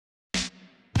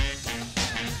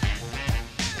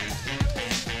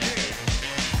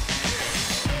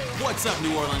What's up,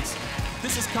 New Orleans?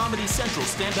 This is Comedy Central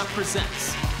Stand Up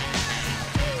Presents.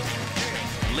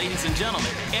 Ladies and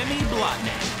gentlemen, Emmy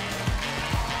Blotnick.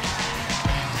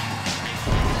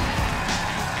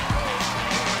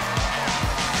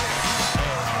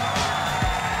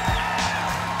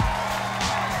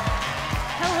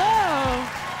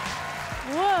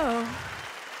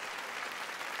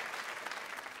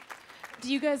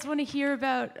 Do you guys want to hear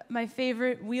about my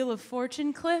favorite Wheel of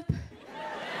Fortune clip?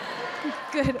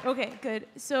 Good, okay, good.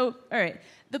 So, all right,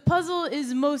 the puzzle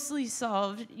is mostly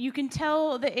solved. You can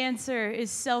tell the answer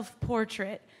is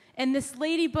self-portrait. And this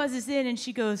lady buzzes in and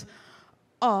she goes,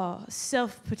 "Aw,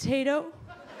 self-potato?"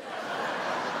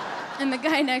 And the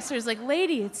guy next to her is like,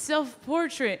 "Lady, it's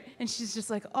self-portrait." And she's just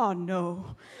like, "Oh,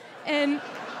 no." And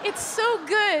it's so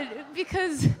good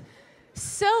because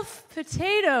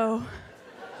self-potato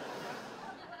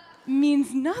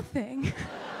means nothing,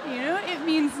 you know? It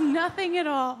means nothing at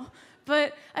all.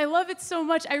 But I love it so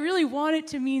much, I really want it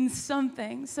to mean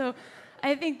something. So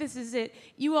I think this is it.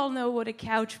 You all know what a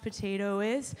couch potato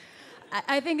is.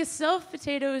 I think a self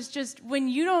potato is just when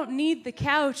you don't need the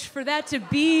couch for that to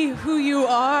be who you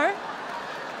are,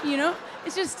 you know?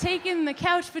 It's just taking the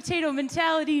couch potato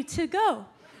mentality to go,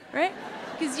 right?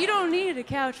 Because you don't need a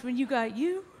couch when you got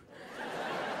you.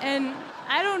 And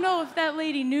I don't know if that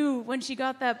lady knew when she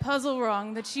got that puzzle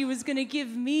wrong that she was gonna give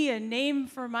me a name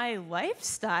for my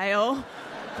lifestyle,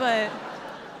 but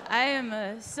I am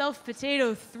a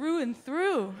self-potato through and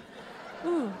through.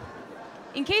 Ooh.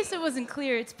 In case it wasn't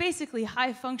clear, it's basically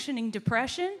high-functioning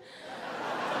depression.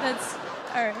 That's,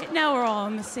 all right, now we're all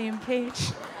on the same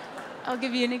page. I'll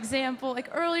give you an example. Like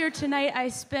earlier tonight, I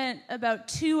spent about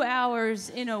 2 hours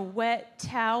in a wet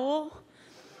towel.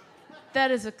 That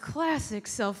is a classic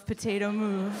self-potato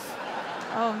move.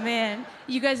 Oh man,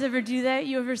 you guys ever do that?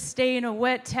 You ever stay in a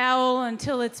wet towel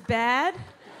until it's bad?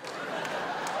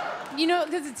 You know,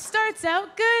 because it starts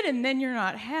out good and then you're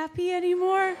not happy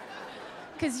anymore.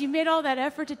 Because you made all that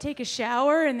effort to take a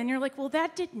shower and then you're like, well,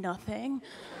 that did nothing.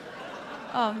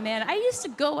 Oh man, I used to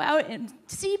go out and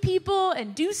see people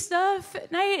and do stuff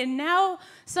at night, and now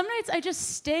some nights I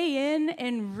just stay in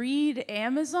and read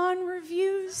Amazon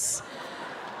reviews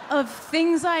of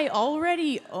things I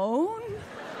already own.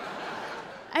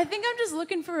 I think I'm just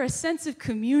looking for a sense of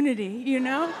community, you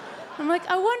know? I'm like,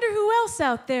 I wonder who else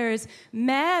out there is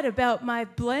mad about my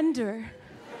blender.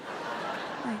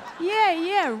 Like,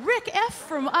 yeah, Rick F.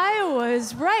 from Iowa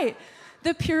is right.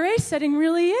 The puree setting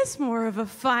really is more of a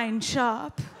fine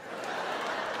chop.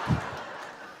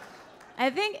 I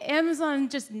think Amazon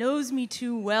just knows me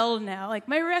too well now. Like,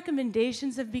 my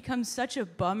recommendations have become such a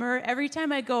bummer. Every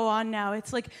time I go on now,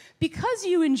 it's like, because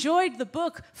you enjoyed the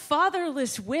book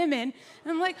Fatherless Women.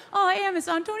 And I'm like, oh,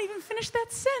 Amazon, don't even finish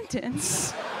that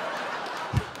sentence.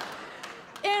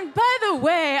 And by the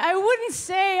way, I wouldn't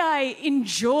say I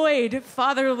enjoyed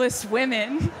Fatherless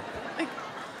Women.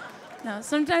 No,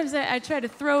 sometimes I try to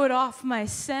throw it off my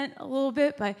scent a little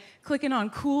bit by clicking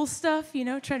on cool stuff, you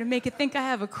know, try to make it think I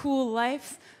have a cool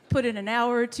life. Put in an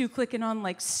hour or two clicking on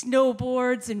like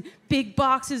snowboards and big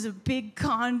boxes of big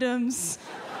condoms.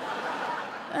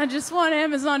 I just want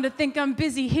Amazon to think I'm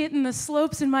busy hitting the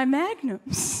slopes in my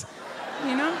Magnums.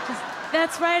 You know, just,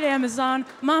 that's right, Amazon.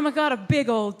 Mama got a big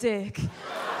old dick.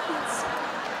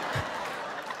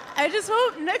 I just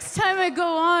hope next time I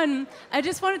go on, I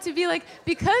just want it to be like,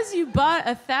 because you bought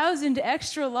 1,000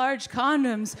 extra large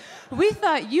condoms, we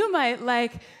thought you might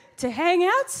like to hang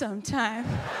out sometime.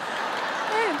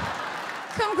 Hey,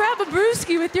 come grab a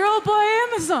brewski with your old boy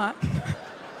Amazon.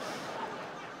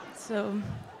 So,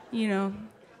 you know,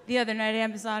 the other night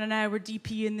Amazon and I were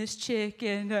DPing this chick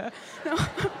and, no,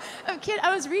 I'm kidding,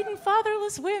 I was reading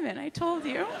Fatherless Women, I told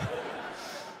you.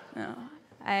 No.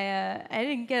 I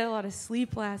didn't get a lot of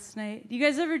sleep last night. Do you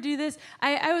guys ever do this?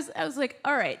 I was like,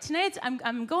 all right, tonight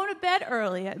I'm going to bed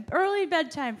early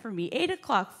bedtime for me, 8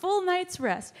 o'clock, full night's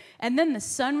rest. And then the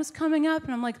sun was coming up,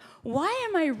 and I'm like, why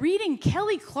am I reading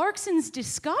Kelly Clarkson's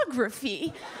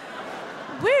discography?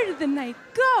 Where did the night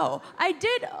go?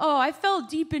 I fell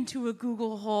deep into a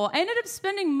Google hole. I ended up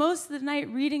spending most of the night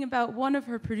reading about one of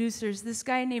her producers, this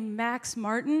guy named Max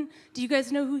Martin. Do you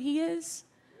guys know who he is?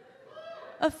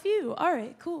 A few. All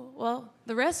right, cool. Well,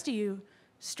 the rest of you,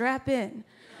 strap in,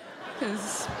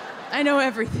 because I know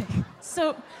everything.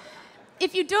 So,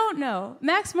 if you don't know,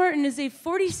 Max Martin is a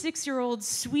 46-year-old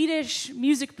Swedish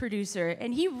music producer,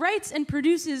 and he writes and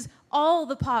produces all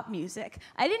the pop music.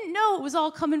 I didn't know it was all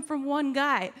coming from one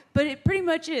guy, but it pretty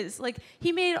much is. Like,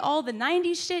 he made all the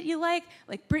 90s shit you like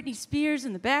Britney Spears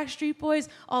and the Backstreet Boys,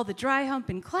 all the dry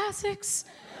humping classics.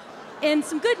 And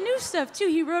some good new stuff, too.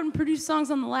 He wrote and produced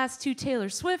songs on the last 2 Taylor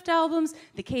Swift albums,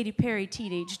 the Katy Perry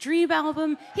Teenage Dream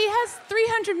album. He has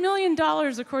 $300 million,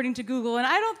 according to Google, and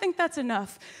I don't think that's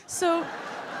enough. So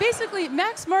basically,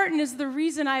 Max Martin is the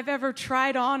reason I've ever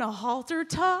tried on a halter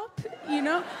top, you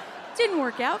know? Didn't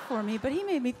work out for me, but he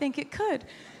made me think it could.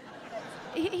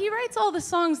 He writes all the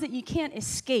songs that you can't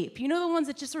escape. You know, the ones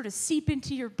that just sort of seep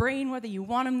into your brain whether you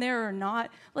want them there or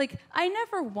not? Like, I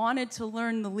never wanted to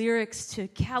learn the lyrics to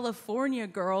California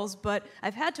Girls, but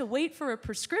I've had to wait for a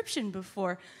prescription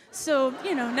before. So,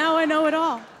 you know, now I know it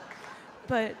all.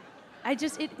 But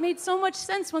it made so much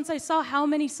sense once I saw how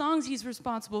many songs he's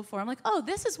responsible for. I'm like, oh,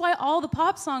 this is why all the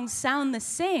pop songs sound the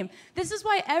same. This is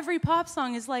why every pop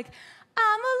song is like,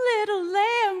 I'm a little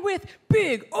lamb with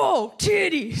big old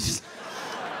titties.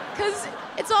 Because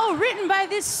it's all written by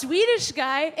this Swedish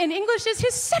guy, and English is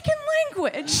his second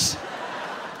language.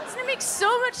 Doesn't it make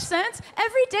so much sense?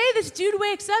 Every day this dude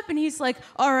wakes up and he's like,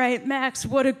 all right, Max,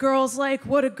 what do girls like?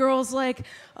 What do girls like?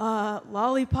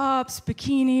 Lollipops,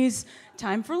 bikinis,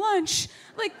 time for lunch.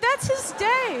 Like, that's his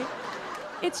day.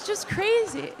 It's just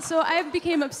crazy. So I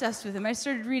became obsessed with him. I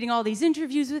started reading all these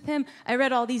interviews with him. I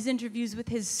read all these interviews with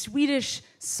his Swedish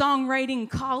songwriting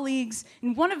colleagues.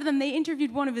 And one of them, they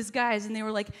interviewed one of his guys, and they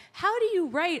were like, how do you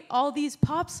write all these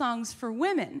pop songs for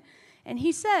women? And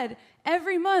he said,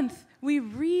 every month we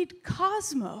read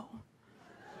Cosmo.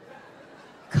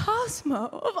 Cosmo,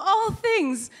 of all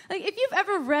things. Like, if you've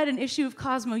ever read an issue of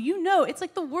Cosmo, you know it's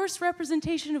like the worst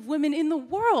representation of women in the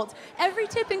world. Every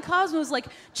tip in Cosmo is like,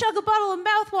 chug a bottle of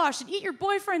mouthwash and eat your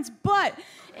boyfriend's butt.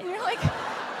 And you're like,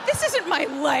 this isn't my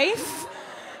life.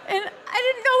 And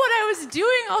I didn't know what I was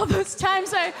doing all those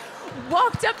times. I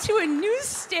walked up to a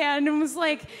newsstand and was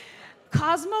like,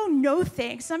 Cosmo, no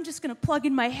thanks. I'm just gonna plug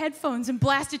in my headphones and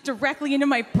blast it directly into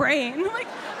my brain. Like,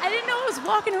 I didn't know I was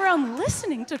walking around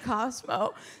listening to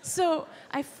Cosmo. So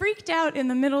I freaked out in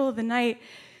the middle of the night.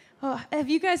 Have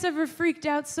you guys ever freaked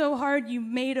out so hard you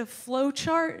made a flow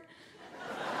chart?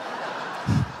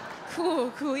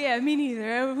 Cool, yeah, me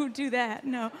neither. I would do that,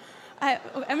 no. I'm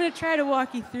gonna try to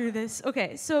walk you through this.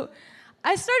 Okay, so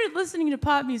I started listening to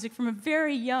pop music from a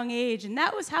very young age, and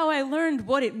that was how I learned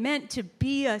what it meant to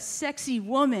be a sexy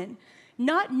woman.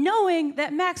 Not knowing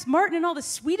that Max Martin and all the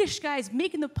Swedish guys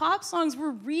making the pop songs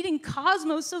were reading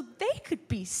Cosmo so they could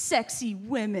be sexy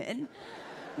women.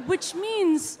 Which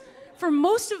means, for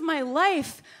most of my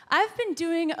life, I've been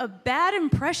doing a bad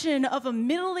impression of a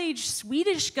middle-aged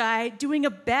Swedish guy doing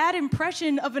a bad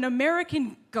impression of an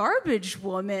American garbage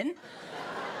woman.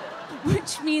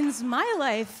 Which means my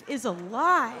life is a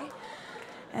lie.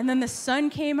 And then the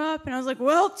sun came up, and I was like,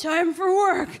 well, time for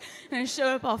work. And I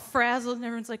showed up all frazzled, and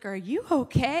everyone's like, are you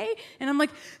okay? And I'm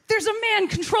like, there's a man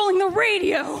controlling the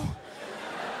radio.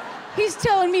 He's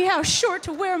telling me how short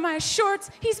to wear my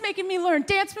shorts. He's making me learn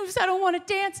dance moves I don't want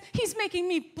to dance. He's making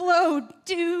me blow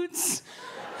dudes.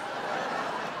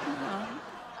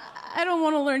 I don't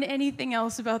want to learn anything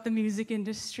else about the music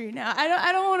industry now.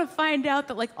 I don't want to find out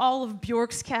that, like, all of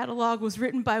Bjork's catalog was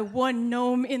written by one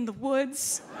gnome in the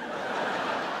woods.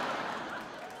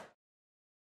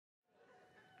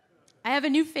 I have a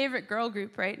new favorite girl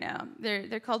group right now.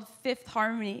 They're called Fifth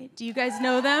Harmony. Do you guys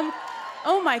know them?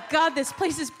 Oh my God, this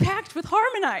place is packed with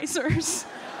harmonizers.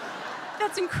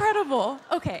 That's incredible.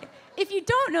 Okay, if you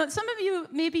don't know, some of you,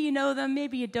 maybe you know them,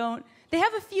 maybe you don't. They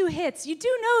have a few hits. You do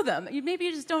know them. Maybe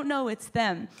you just don't know it's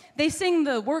them. They sing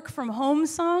the Work From Home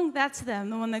song. That's them,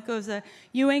 the one that goes,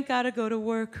 you ain't gotta go to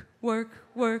work, work,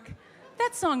 work.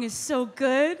 That song is so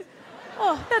good.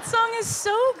 Oh, that song is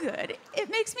so good. It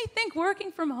makes me think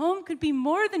working from home could be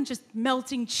more than just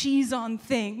melting cheese on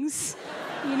things,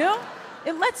 you know?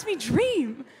 It lets me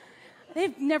dream.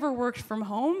 They've never worked from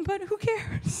home, but who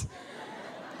cares?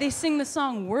 They sing the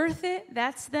song Worth It.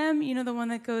 That's them. You know, the one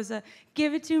that goes,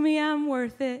 give it to me, I'm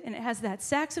worth it. And it has that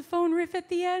saxophone riff at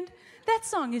the end. That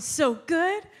song is so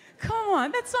good. Come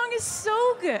on, that song is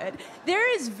so good.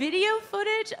 There is video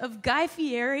footage of Guy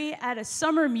Fieri at a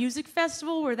summer music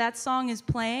festival where that song is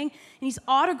playing, and he's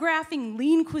autographing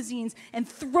lean cuisines and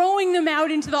throwing them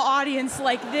out into the audience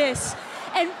like this.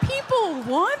 And people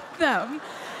want them.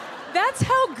 That's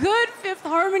how good Fifth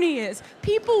Harmony is.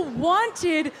 People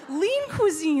wanted lean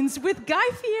cuisines with Guy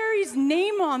Fieri's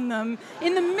name on them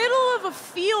in the middle of a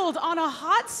field on a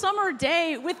hot summer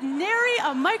day with nary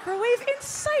a microwave in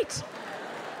sight.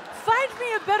 Find me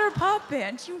a better pop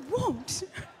band. You won't.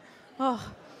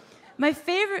 Oh, my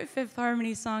favorite Fifth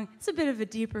Harmony song, it's a bit of a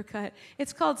deeper cut.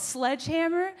 It's called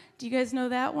Sledgehammer. Do you guys know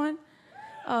that one?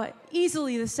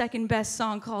 Easily the second best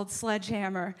song called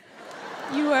Sledgehammer.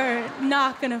 You are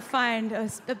not gonna find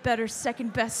a better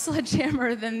second best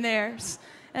Sledgehammer than theirs.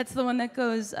 That's the one that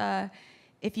goes,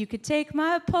 if you could take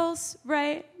my pulse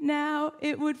right now,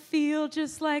 it would feel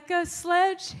just like a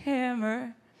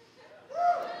sledgehammer.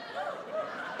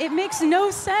 It makes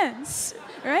no sense,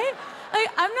 right? Like,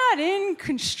 I'm not in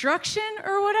construction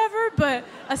or whatever, but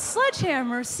a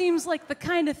sledgehammer seems like the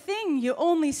kind of thing you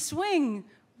only swing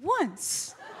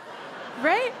once,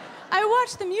 right? I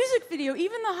watched the music video.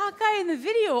 Even the hot guy in the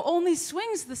video only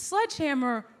swings the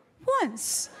sledgehammer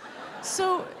once.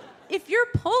 So if your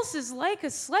pulse is like a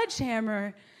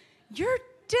sledgehammer, you're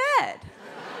dead.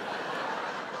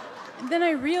 And then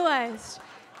I realized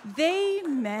they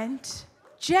meant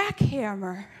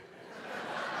jackhammer.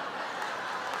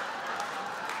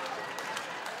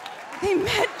 They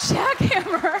meant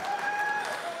jackhammer.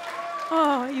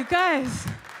 Oh, you guys,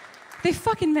 they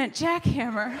fucking meant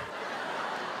jackhammer.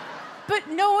 But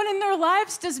no one in their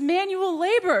lives does manual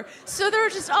labor, so they're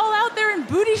just all out there in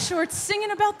booty shorts singing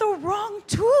about the wrong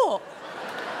tool.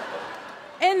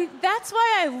 And that's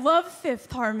why I love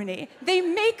Fifth Harmony. They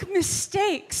make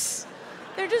mistakes.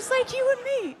 They're just like you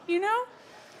and me, you know?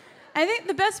 I think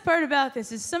the best part about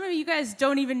this is some of you guys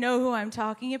don't even know who I'm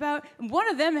talking about. One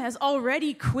of them has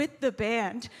already quit the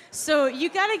band. So you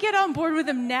gotta get on board with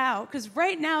them now, because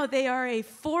right now they are a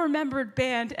 4-membered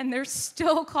band and they're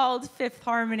still called Fifth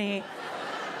Harmony.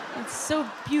 It's so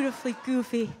beautifully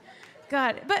goofy.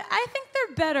 God, but I think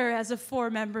they're better as a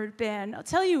 4-membered band. I'll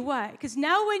tell you why. Because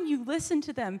now when you listen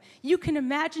to them, you can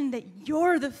imagine that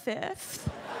you're the fifth.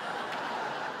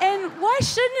 And why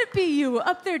shouldn't it be you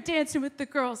up there dancing with the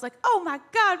girls? Like, oh my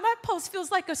God, my pulse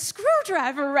feels like a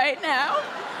screwdriver right now.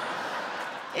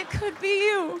 It could be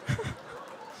you.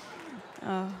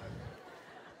 Oh.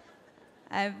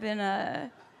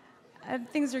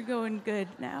 Things are going good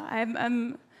now.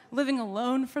 I'm living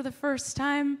alone for the first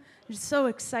time. It's so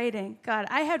exciting. God,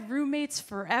 I had roommates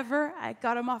forever. I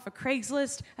got them off of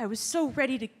Craigslist. I was so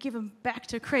ready to give them back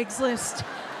to Craigslist.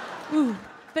 Ooh.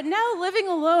 But now living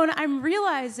alone, I'm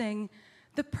realizing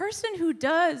the person who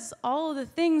does all of the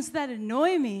things that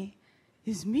annoy me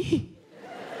is me.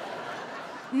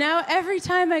 Now every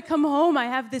time I come home, I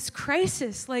have this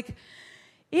crisis, like,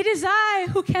 it is I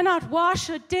who cannot wash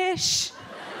a dish.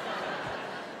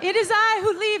 It is I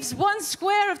who leaves 1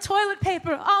 square of toilet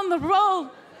paper on the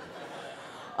roll.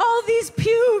 All these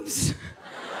pubes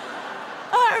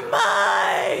are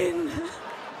mine.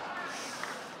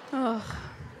 Oh.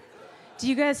 Do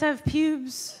you guys have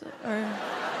pubes? Or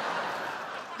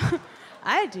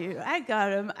I do. I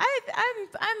got them.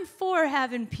 I'm for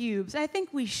having pubes. I think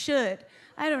we should.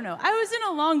 I don't know. I was in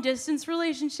a long-distance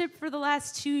relationship for the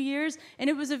last 2 years,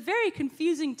 and it was a very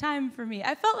confusing time for me.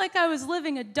 I felt like I was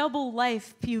living a double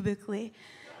life pubically,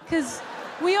 because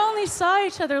we only saw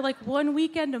each other like 1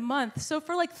 weekend a month. So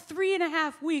for like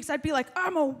 3.5 weeks, I'd be like,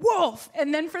 I'm a wolf.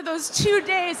 And then for those 2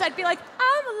 days, I'd be like,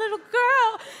 I'm a little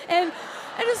girl. And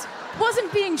I just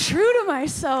wasn't being true to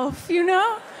myself, you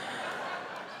know?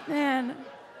 Man,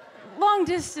 long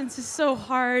distance is so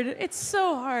hard. It's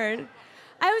so hard.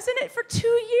 I was in it for 2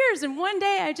 years, and one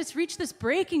day I just reached this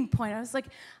breaking point. I was like,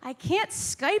 I can't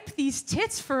Skype these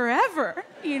tits forever,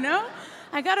 you know?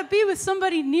 I gotta be with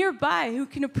somebody nearby who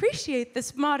can appreciate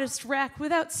this modest rack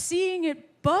without seeing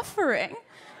it buffering,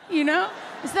 you know?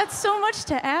 Is that so much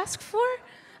to ask for?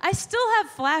 I still have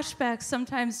flashbacks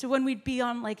sometimes to when we'd be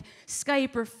on like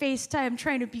Skype or FaceTime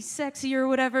trying to be sexy or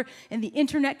whatever, and the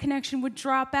internet connection would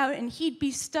drop out and he'd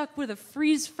be stuck with a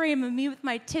freeze frame of me with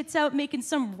my tits out making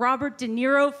some Robert De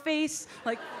Niro face.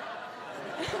 Like,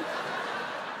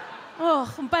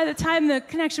 oh, and by the time the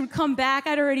connection would come back,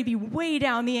 I'd already be way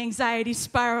down the anxiety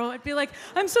spiral. I'd be like,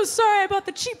 I'm so sorry about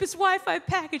the cheapest Wi-Fi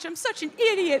package. I'm such an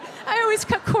idiot. I always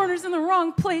cut corners in the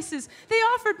wrong places. They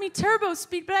offered me turbo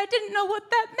speed, but I didn't know what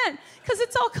that meant, because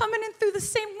it's all coming in through the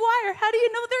same wire. How do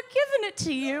you know they're giving it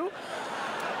to you?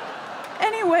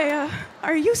 Anyway,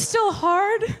 are you still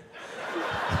hard?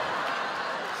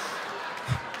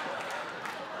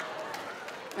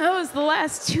 That was the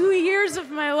last 2 years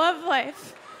of my love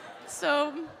life.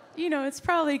 So, you know, it's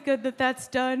probably good that that's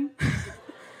done.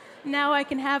 Now I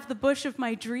can have the bush of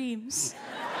my dreams.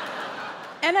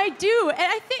 And I do, and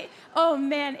I think, oh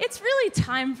man, it's really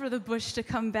time for the bush to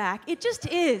come back. It just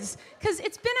is, because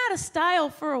it's been out of style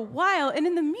for a while, and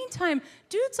in the meantime,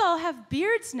 dudes all have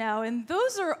beards now, and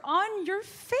those are on your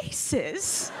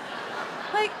faces.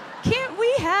 Like, can't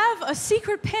we have a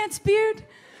secret pants beard?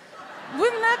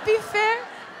 Wouldn't that be fair?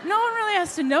 No one really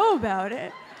has to know about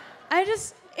it.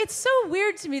 It's so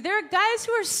weird to me. There are guys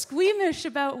who are squeamish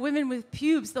about women with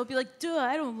pubes. They'll be like, duh,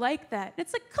 I don't like that. And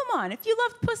it's like, come on, if you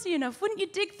loved pussy enough, wouldn't you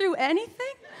dig through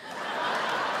anything?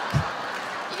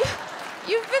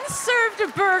 You've been served a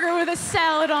burger with a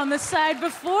salad on the side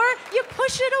before. You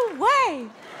push it away.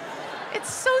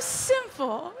 It's so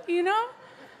simple, you know?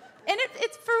 And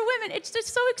it's for women, it's just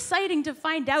so exciting to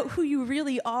find out who you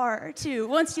really are, too,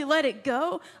 once you let it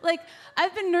go. Like,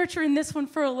 I've been nurturing this one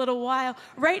for a little while.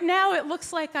 Right now, it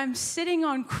looks like I'm sitting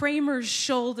on Kramer's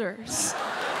shoulders.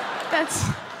 That's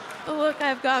the look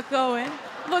I've got going.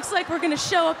 Looks like we're gonna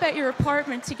show up at your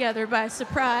apartment together by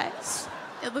surprise.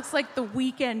 It looks like The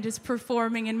Weeknd is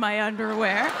performing in my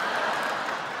underwear.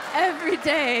 Every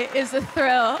day is a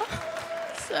thrill.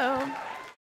 So,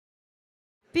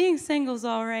 being single's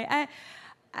all right.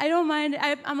 I don't mind.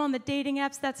 I'm on the dating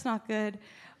apps. That's not good.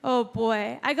 Oh,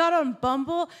 boy. I got on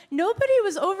Bumble. Nobody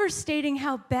was overstating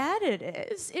how bad it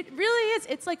is. It really is.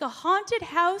 It's like a haunted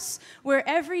house where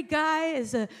every guy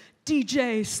is a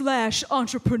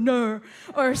DJ/entrepreneur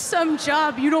or some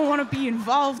job you don't want to be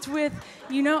involved with.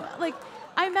 You know, like,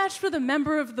 I matched with a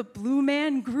member of the Blue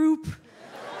Man Group.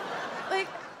 Like,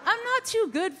 I'm not too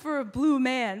good for a blue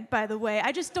man, by the way.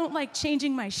 I just don't like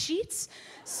changing my sheets.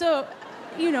 So,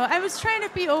 you know, I was trying to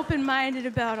be open-minded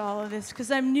about all of this because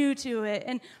I'm new to it.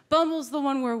 And Bumble's the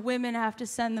one where women have to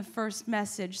send the first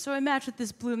message. So I matched with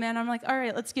this blue man. I'm like, all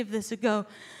right, let's give this a go.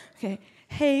 Okay,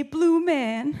 hey, blue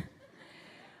man,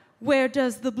 where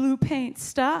does the blue paint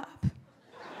stop?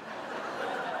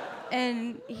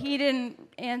 And he didn't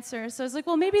answer. So I was like,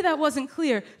 well, maybe that wasn't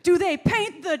clear. Do they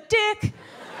paint the dick?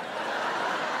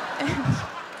 And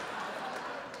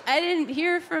I didn't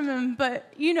hear from him,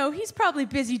 but, you know, he's probably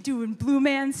busy doing blue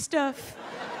man stuff.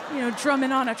 You know,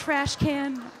 drumming on a trash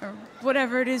can, or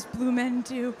whatever it is blue men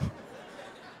do.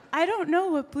 I don't know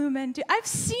what blue men do. I've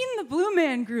seen the Blue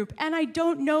Man Group, and I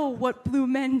don't know what blue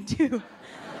men do.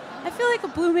 I feel like a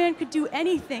blue man could do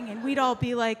anything, and we'd all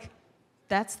be like,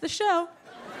 that's the show,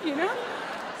 you know?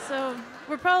 So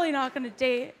we're probably not gonna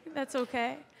date. That's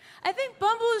okay. I think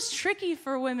Bumble is tricky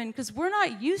for women because we're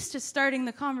not used to starting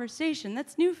the conversation.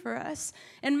 That's new for us.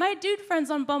 And my dude friends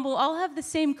on Bumble all have the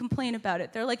same complaint about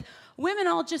it. They're like, women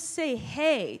all just say,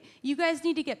 hey, you guys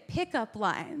need to get pickup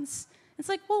lines. It's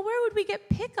like, well, where would we get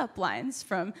pickup lines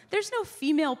from? There's no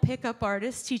female pickup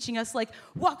artist teaching us, like,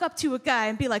 walk up to a guy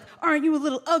and be like, aren't you a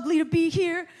little ugly to be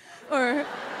here? Or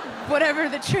whatever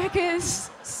the trick is.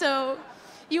 So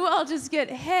you all just get,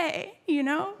 hey, you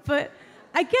know? But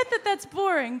I get that that's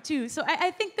boring, too, so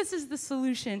I think this is the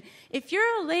solution. If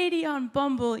you're a lady on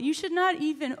Bumble, you should not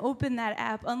even open that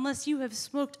app unless you have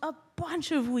smoked a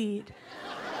bunch of weed.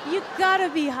 You gotta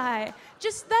be high.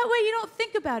 Just that way you don't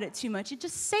think about it too much. You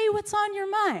just say what's on your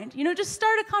mind. You know, just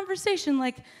start a conversation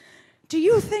like, do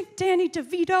you think Danny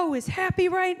DeVito is happy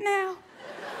right now?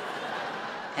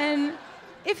 And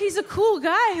if he's a cool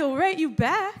guy, he'll write you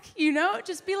back, you know?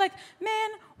 Just be like,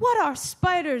 man, what are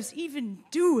spiders even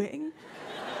doing?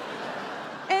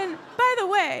 And by the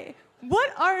way,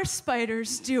 what are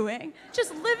spiders doing?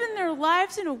 Just living their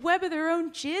lives in a web of their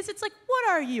own jizz? It's like, what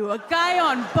are you, a guy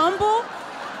on Bumble?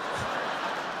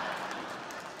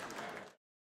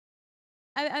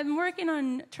 I'm working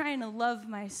on trying to love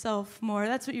myself more.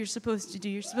 That's what you're supposed to do.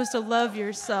 You're supposed to love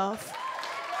yourself.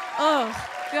 Oh,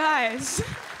 guys.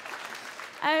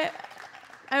 I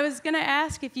was gonna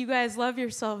ask if you guys love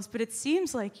yourselves, but it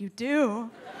seems like you do.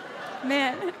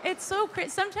 Man, it's so crazy.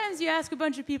 Sometimes you ask a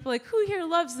bunch of people, like, who here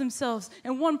loves themselves?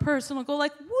 And one person will go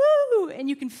like, woo! And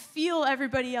you can feel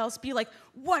everybody else be like,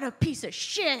 what a piece of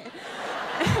shit.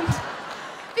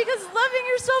 Because loving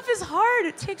yourself is hard.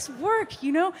 It takes work,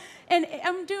 you know? And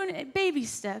I'm doing baby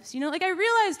steps, you know? Like, I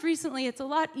realized recently it's a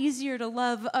lot easier to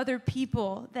love other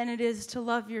people than it is to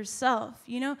love yourself,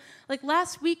 you know? Like,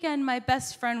 last weekend, my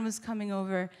best friend was coming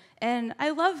over, and I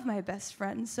love my best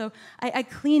friend. So I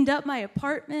cleaned up my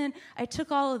apartment. I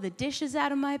took all of the dishes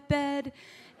out of my bed.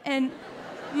 And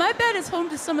my bed is home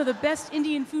to some of the best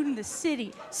Indian food in the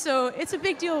city. So it's a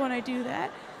big deal when I do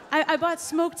that. I bought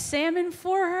smoked salmon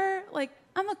for her. Like,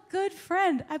 I'm a good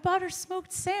friend. I bought her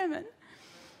smoked salmon.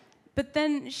 But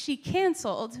then she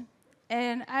canceled,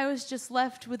 and I was just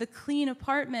left with a clean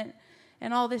apartment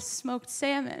and all this smoked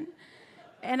salmon.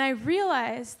 And I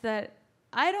realized that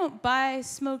I don't buy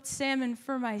smoked salmon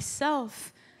for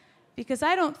myself because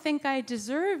I don't think I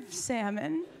deserve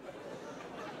salmon.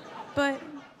 But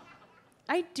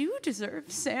I do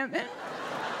deserve salmon.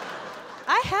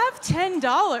 I have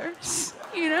 $10,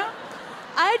 you know?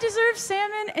 I deserve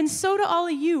salmon, and so do all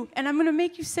of you. And I'm gonna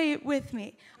make you say it with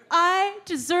me. I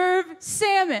deserve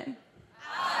salmon.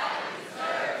 I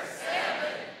deserve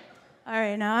salmon. All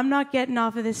right, now I'm not getting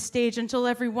off of this stage until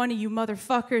every one of you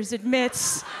motherfuckers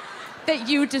admits that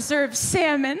you deserve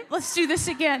salmon. Let's do this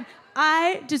again.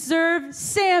 I deserve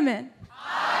salmon.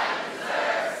 I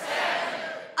deserve salmon.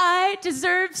 I I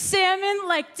deserve salmon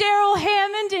like Daryl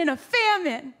Hammond in a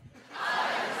famine.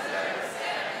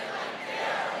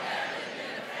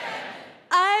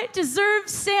 I deserve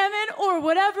salmon or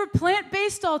whatever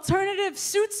plant-based alternative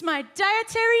suits my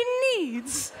dietary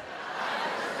needs.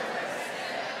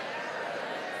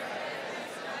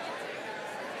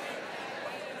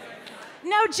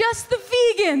 Now just the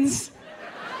vegans.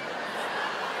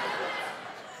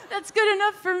 That's good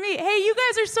enough for me. Hey, you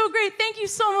guys are so great. Thank you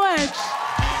so much.